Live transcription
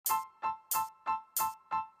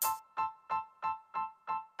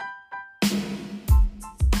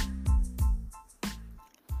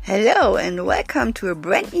Hello and welcome to a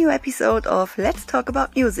brand new episode of Let's Talk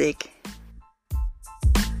About Music.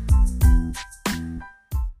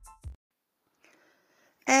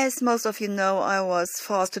 As most of you know, I was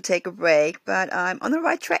forced to take a break, but I'm on the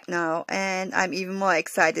right track now and I'm even more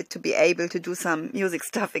excited to be able to do some music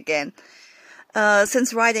stuff again.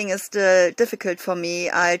 Since writing is still difficult for me,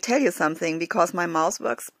 I'll tell you something because my mouse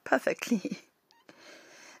works perfectly.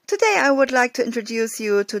 Today I would like to introduce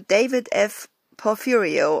you to David F.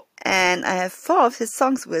 Porfirio, and I have 4 of his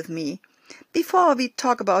songs with me. Before we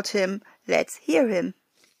talk about him, let's hear him.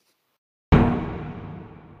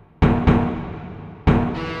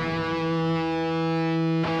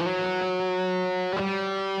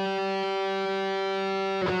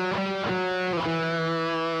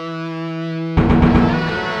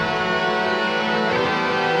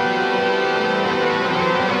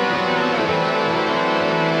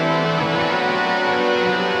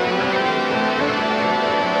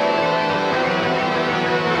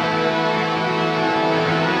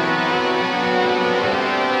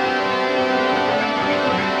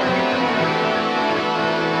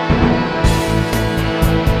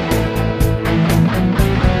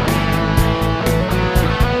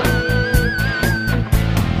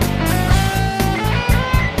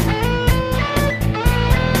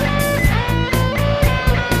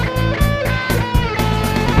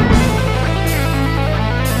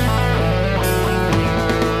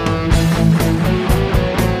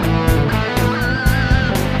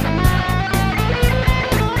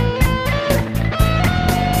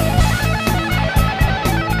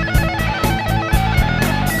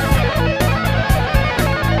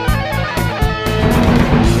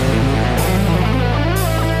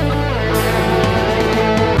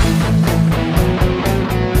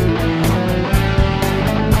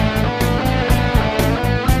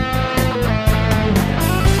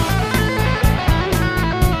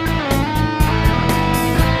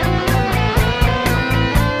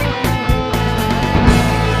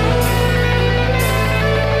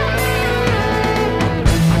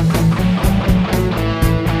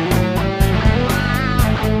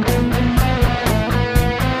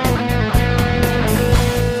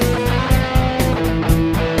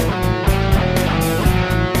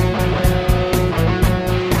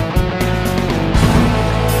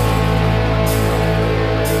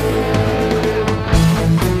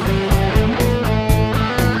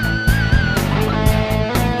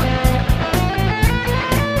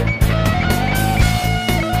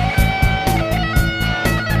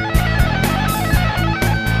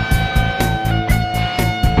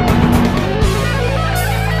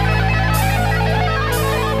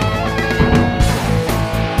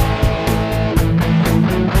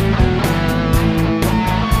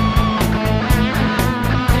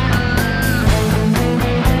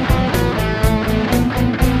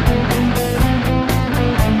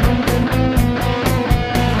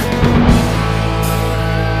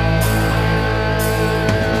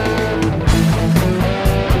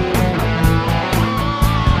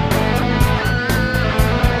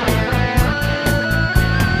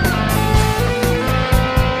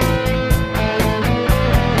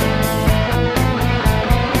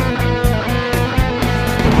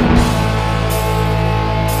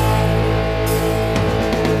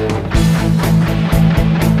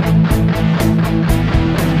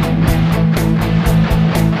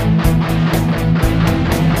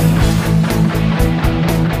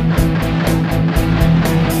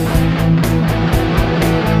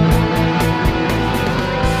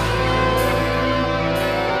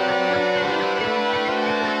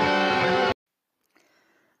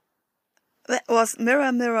 That was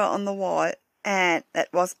Mirror Mirror on the Wall, and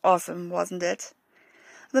that was awesome, wasn't it?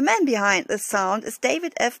 The man behind this sound is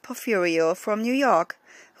David F. Porfirio from New York,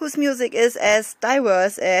 whose music is as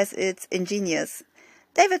diverse as it's ingenious.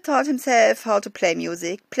 David taught himself how to play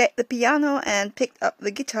music, played the piano and picked up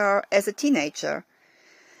the guitar as a teenager.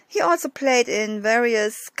 He also played in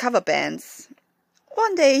various cover bands.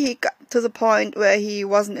 One day he got to the point where he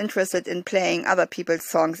wasn't interested in playing other people's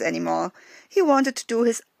songs anymore. He wanted to do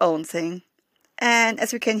his own thing. And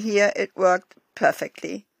as we can hear, it worked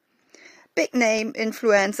perfectly. Big name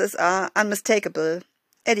influences are unmistakable.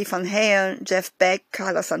 Eddie Van Halen, Jeff Beck,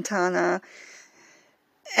 Carlos Santana,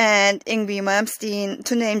 and Yngwie Malmsteen,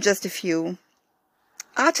 to name just a few.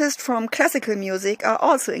 Artists from classical music are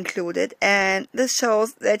also included, and this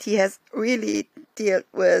shows that he has really dealt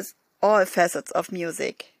with all facets of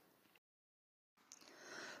music.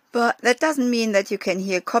 But that doesn't mean that you can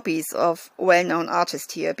hear copies of well-known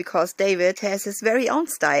artists here, because David has his very own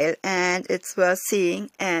style and it's worth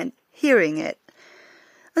seeing and hearing it.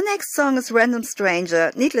 The next song is Random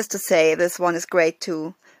Stranger. Needless to say, this one is great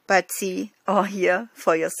too. but see or hear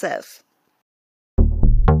for yourself.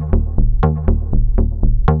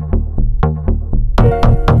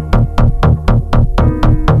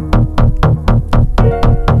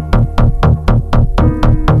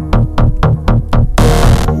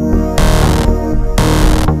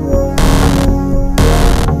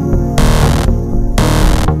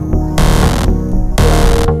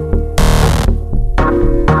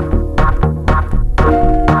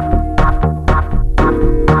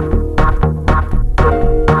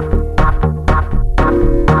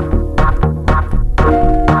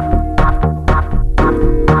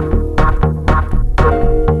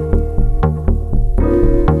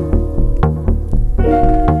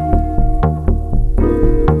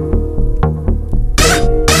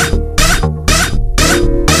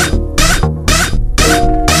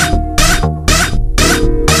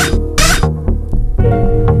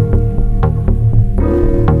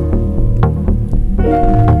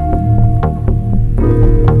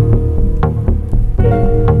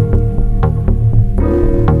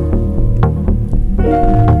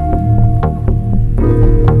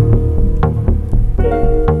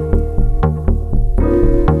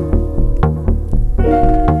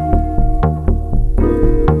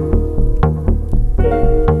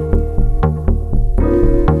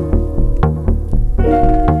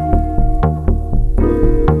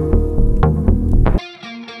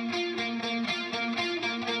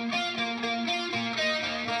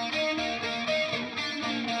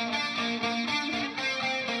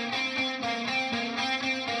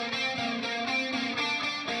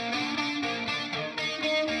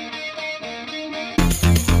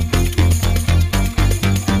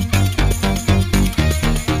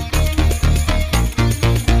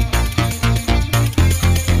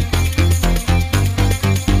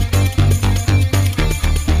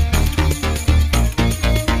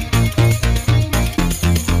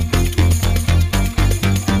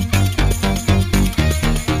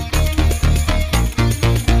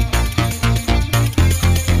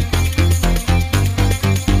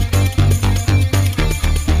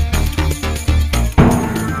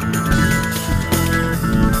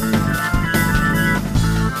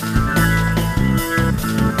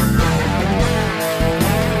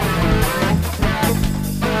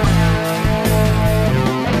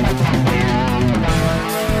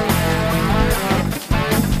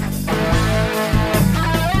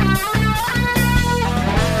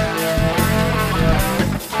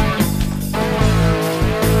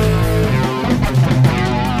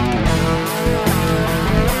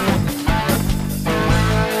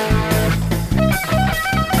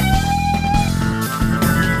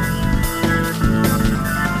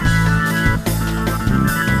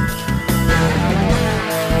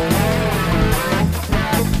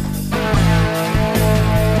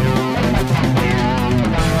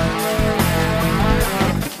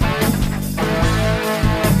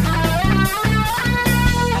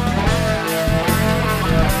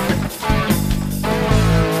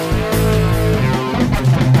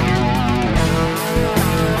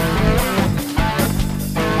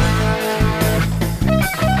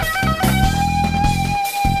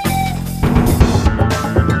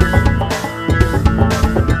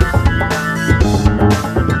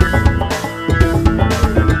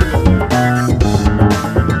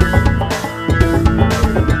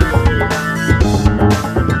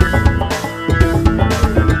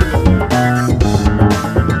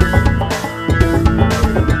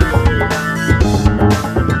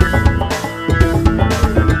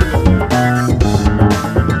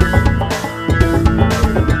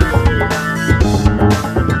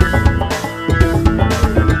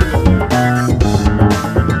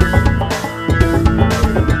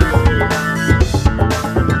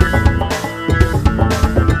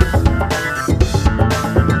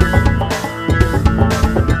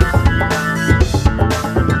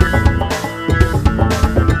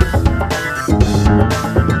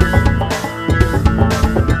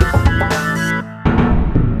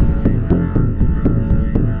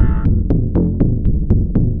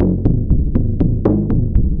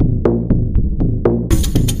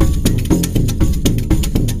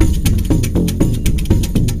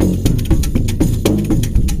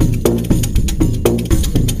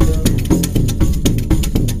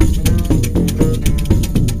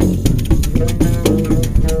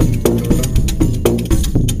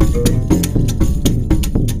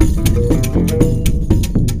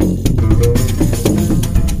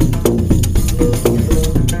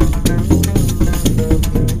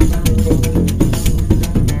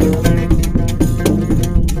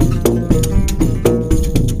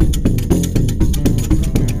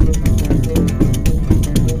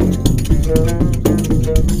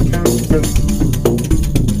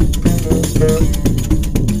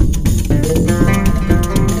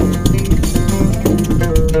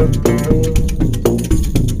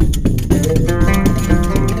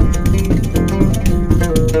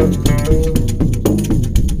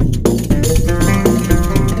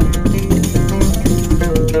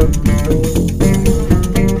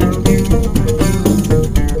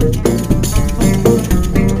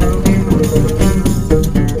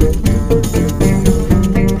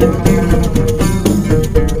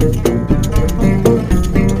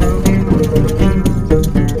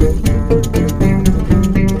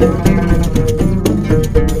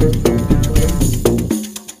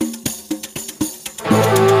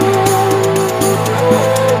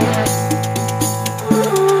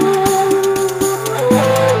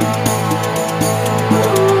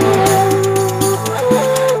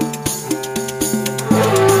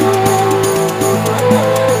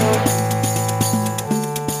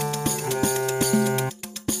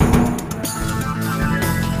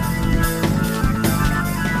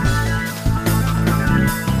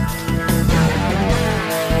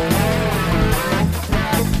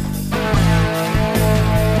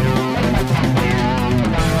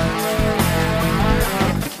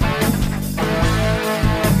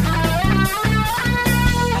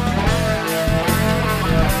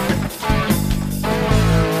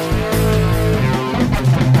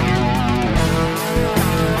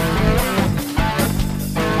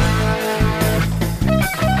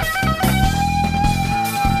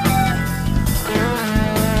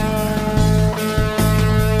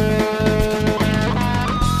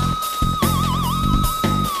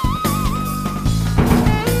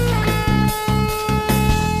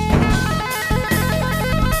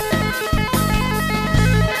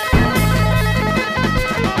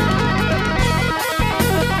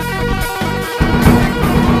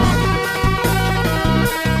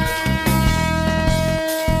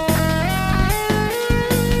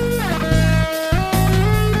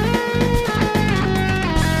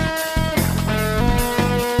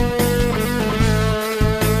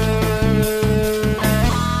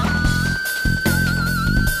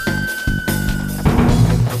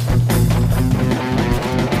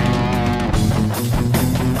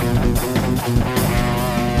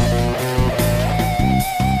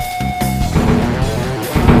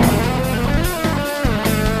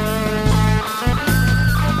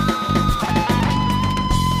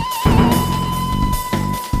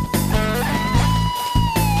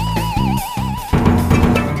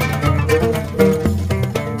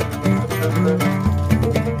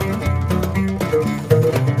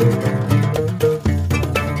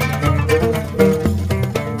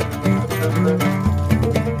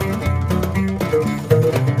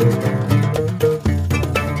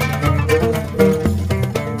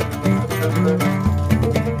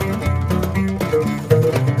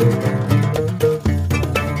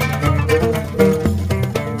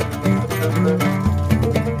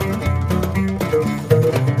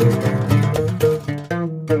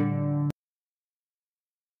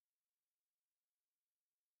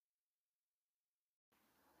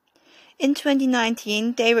 In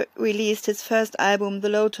 2019, David released his first album, The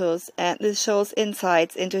Lotus, and this shows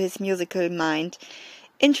insights into his musical mind.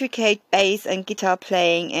 Intricate bass and guitar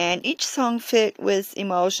playing, and each song filled with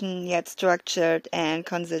emotion, yet structured and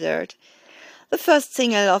considered. The first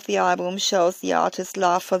single of the album shows the artist's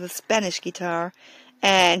love for the Spanish guitar,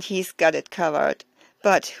 and he's got it covered.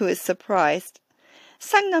 But who is surprised?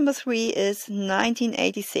 Song number 3 is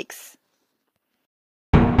 1986.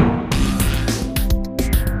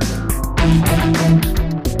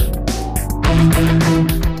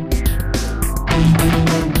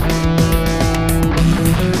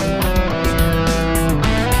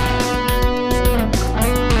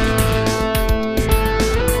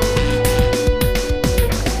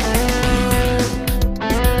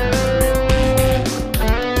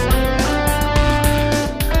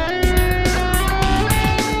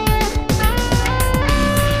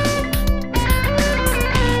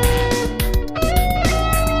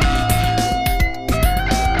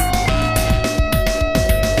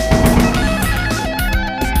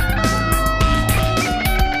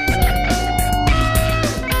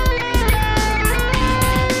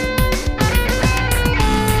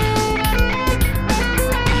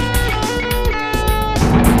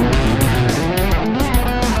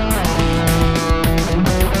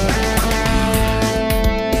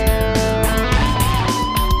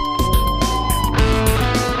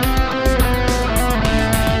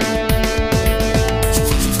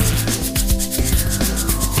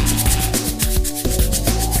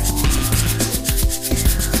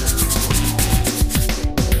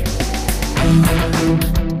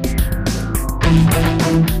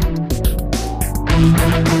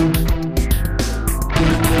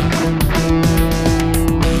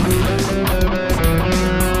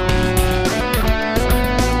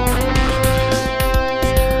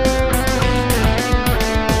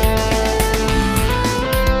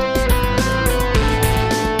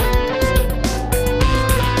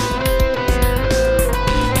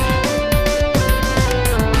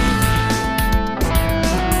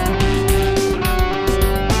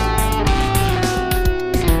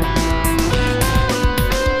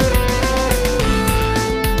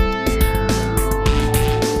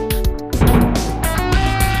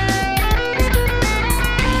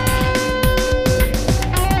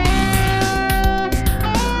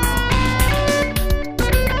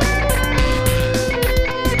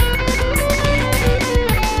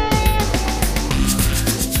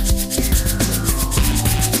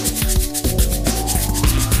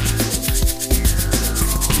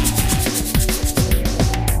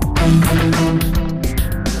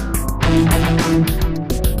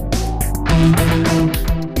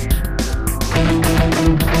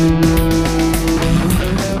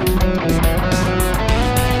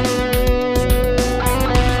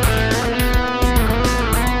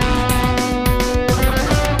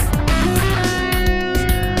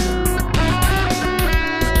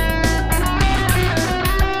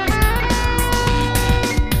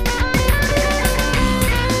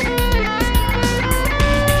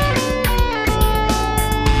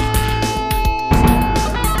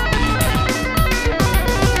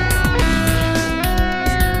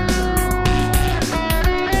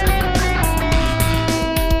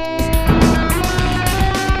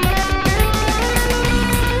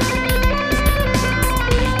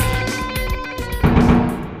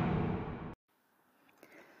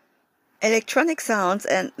 Electronic sounds,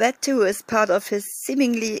 and that too is part of his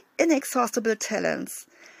seemingly inexhaustible talents.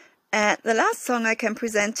 And the last song I can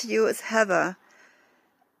present to you is Heather.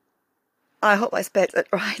 I hope I spelled that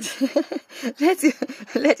right.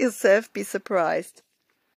 Let yourself be surprised.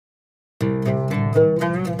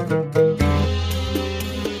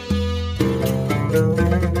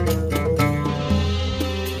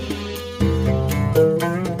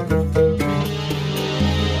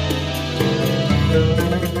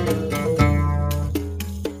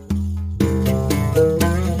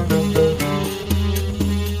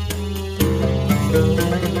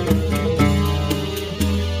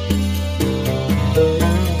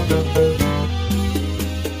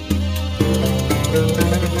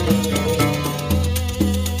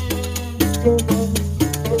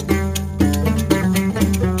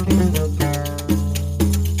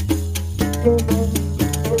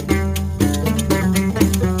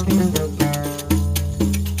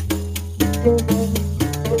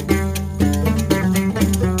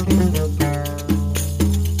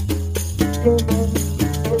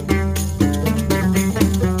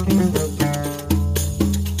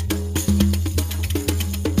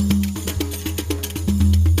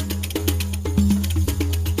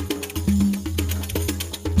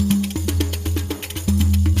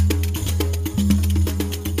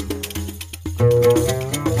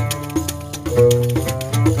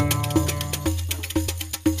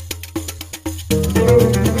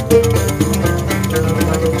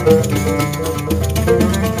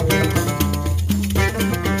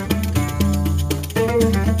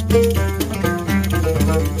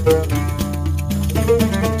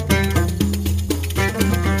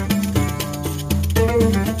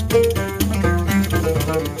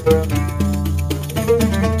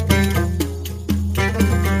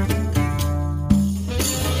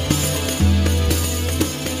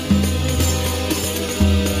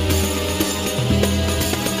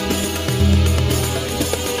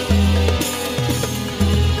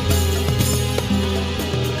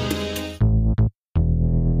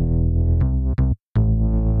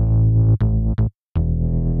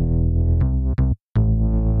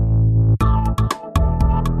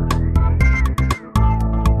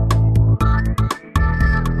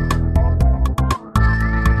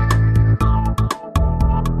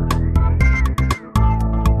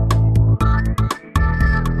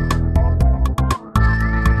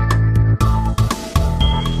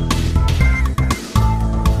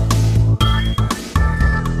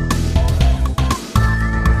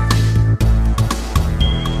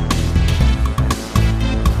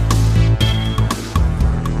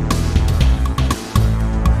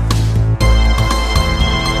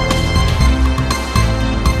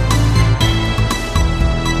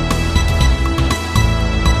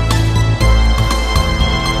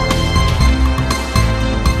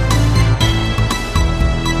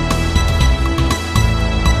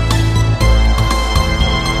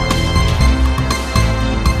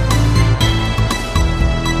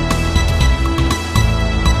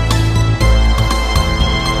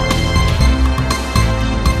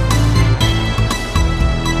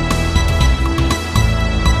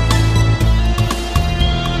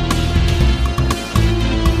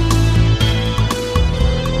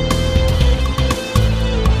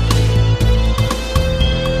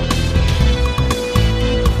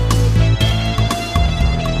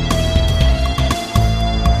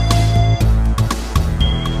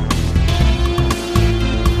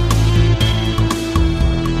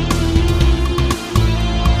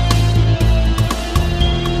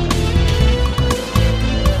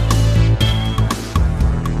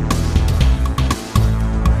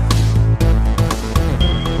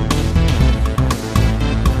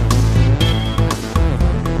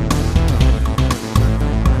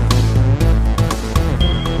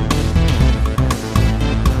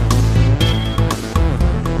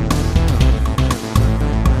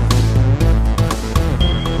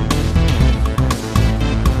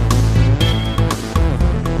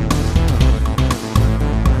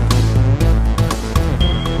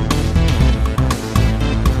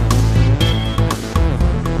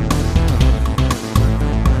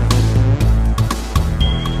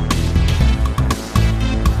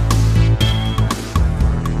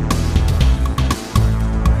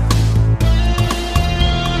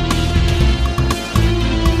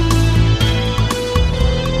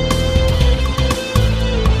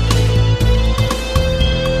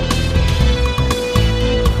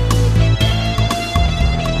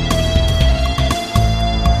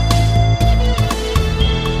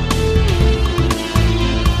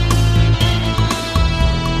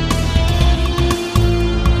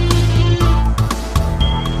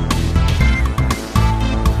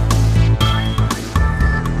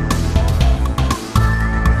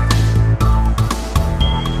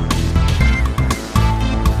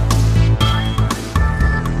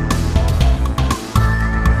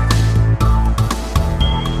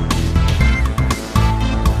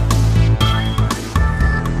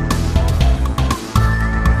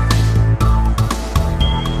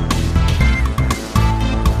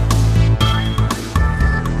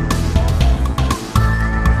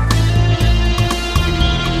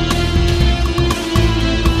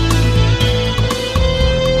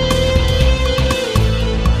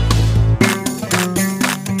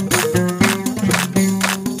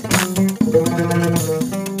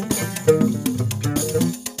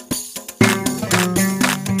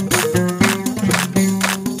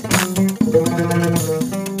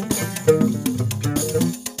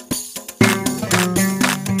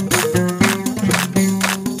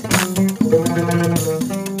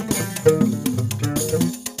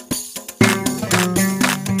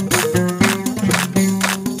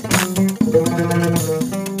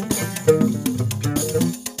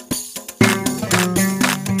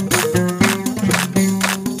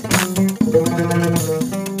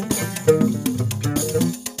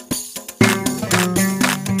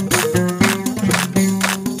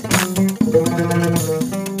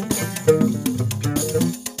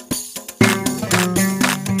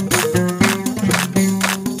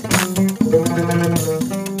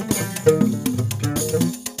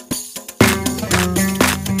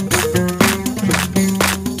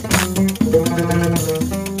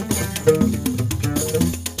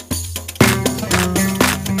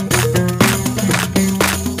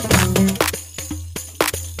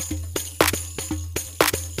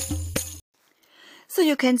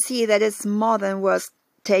 can see that it's more than worth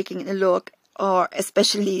taking a look, or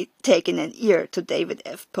especially taking an ear to David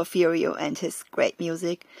F. Porfirio and his great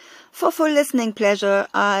music. For full listening pleasure,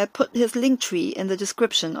 I put his link tree in the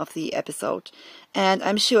description of the episode, and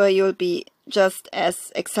I'm sure you'll be just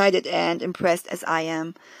as excited and impressed as I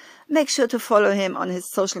am. Make sure to follow him on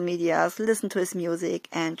his social medias, listen to his music,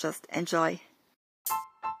 and just enjoy.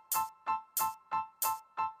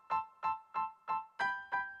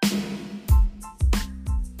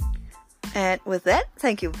 And with that,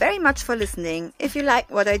 thank you very much for listening. If you like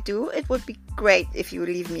what I do, it would be great if you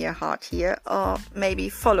leave me a heart here, or maybe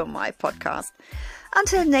follow my podcast.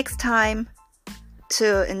 Until next time,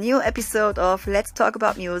 to a new episode of Let's Talk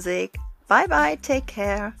About Music. Bye bye, take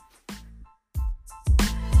care.